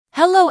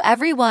Hello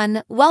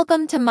everyone,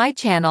 welcome to my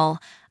channel.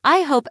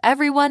 I hope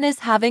everyone is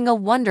having a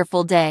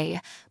wonderful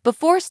day.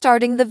 Before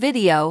starting the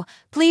video,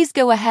 please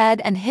go ahead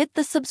and hit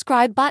the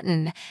subscribe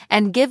button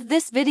and give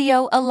this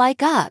video a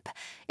like up.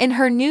 In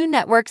her new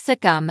network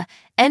sitcom,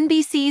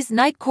 NBC's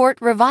Night Court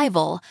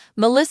revival,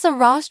 Melissa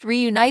Rauch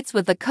reunites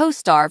with a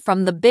co-star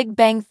from The Big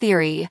Bang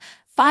Theory.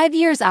 5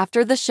 years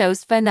after the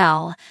show's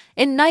finale,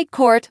 in Night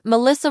Court,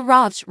 Melissa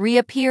Rauch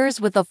reappears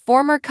with a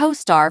former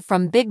co-star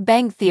from Big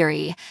Bang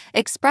Theory,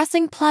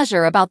 expressing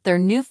pleasure about their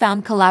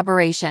newfound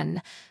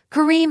collaboration.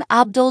 Kareem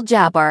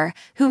Abdul-Jabbar,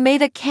 who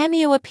made a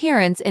cameo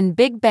appearance in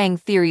Big Bang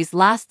Theory's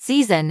last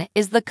season,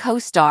 is the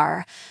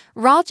co-star.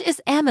 Rauch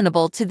is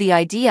amenable to the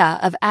idea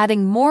of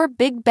adding more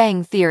Big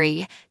Bang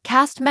Theory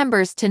cast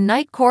members to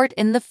Night Court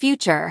in the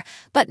future,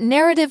 but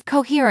narrative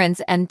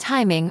coherence and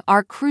timing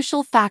are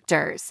crucial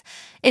factors.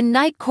 In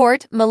Night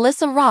Court,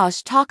 Melissa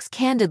Rauch talks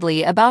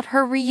candidly about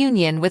her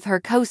reunion with her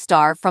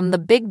co-star from The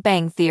Big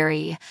Bang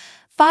Theory.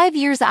 5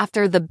 years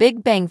after The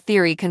Big Bang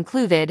Theory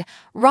concluded,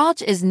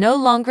 Rauch is no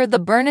longer the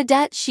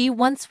Bernadette she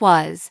once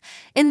was.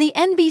 In the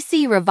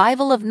NBC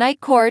revival of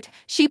Night Court,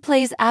 she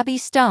plays Abby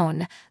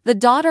Stone, the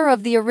daughter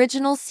of the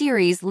original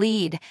series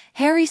lead,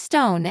 Harry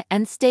Stone,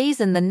 and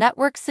stays in the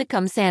network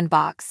sitcom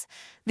sandbox.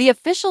 The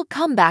official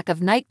comeback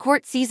of Night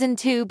Court Season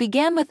 2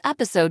 began with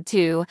Episode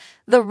 2,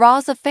 The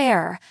Roz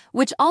Affair,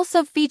 which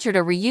also featured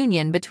a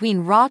reunion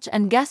between Rauch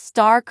and guest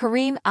star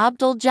Kareem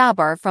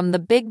Abdul-Jabbar from The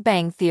Big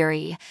Bang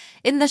Theory.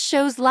 In the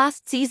show's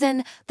last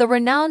season, the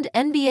renowned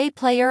NBA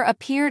player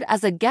appeared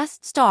as a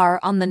guest star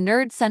on the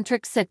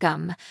nerd-centric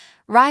sitcom.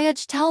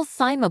 Rauch tells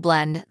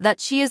Blend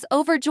that she is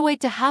overjoyed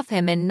to have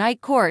him in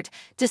Night Court,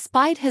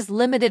 despite his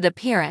limited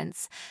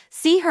appearance.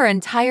 See her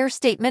entire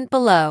statement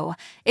below.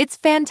 It's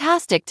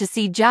fantastic to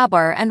see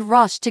Jabbar and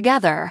Rauch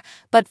together,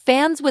 but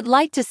fans would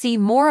like to see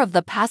more of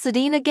the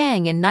Pasadena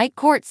gang in Night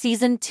Court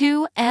Season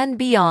 2 and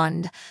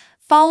beyond.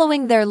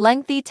 Following their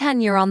lengthy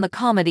tenure on the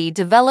comedy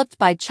developed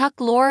by Chuck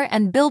Lorre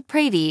and Bill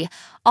Prady,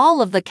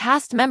 all of the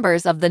cast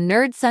members of the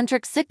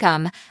nerd-centric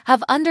sitcom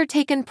have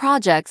undertaken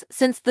projects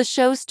since the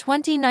show's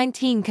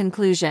 2019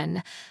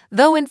 conclusion.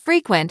 Though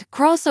infrequent,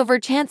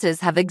 crossover chances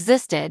have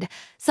existed,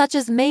 such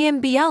as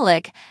Mayim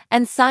Bialik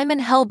and Simon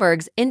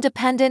Helberg's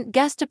independent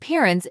guest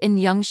appearance in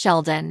Young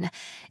Sheldon.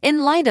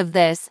 In light of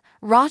this,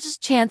 Rauch's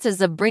chances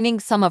of bringing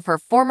some of her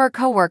former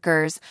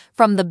co-workers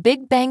from The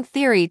Big Bang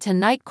Theory to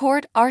Night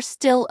Court are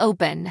still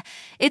open.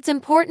 It's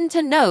important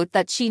to note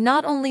that she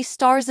not only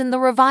stars in the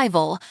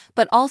revival,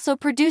 but also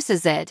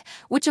produces it,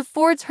 which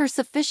affords her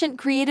sufficient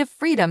creative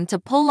freedom to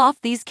pull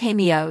off these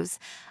cameos.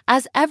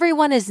 As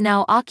everyone is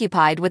now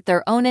occupied with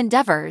their own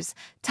endeavors,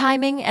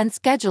 timing and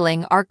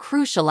scheduling are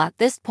crucial at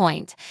this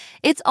point.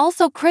 It's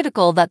also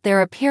critical that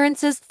their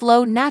appearances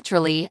flow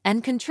naturally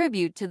and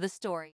contribute to the story.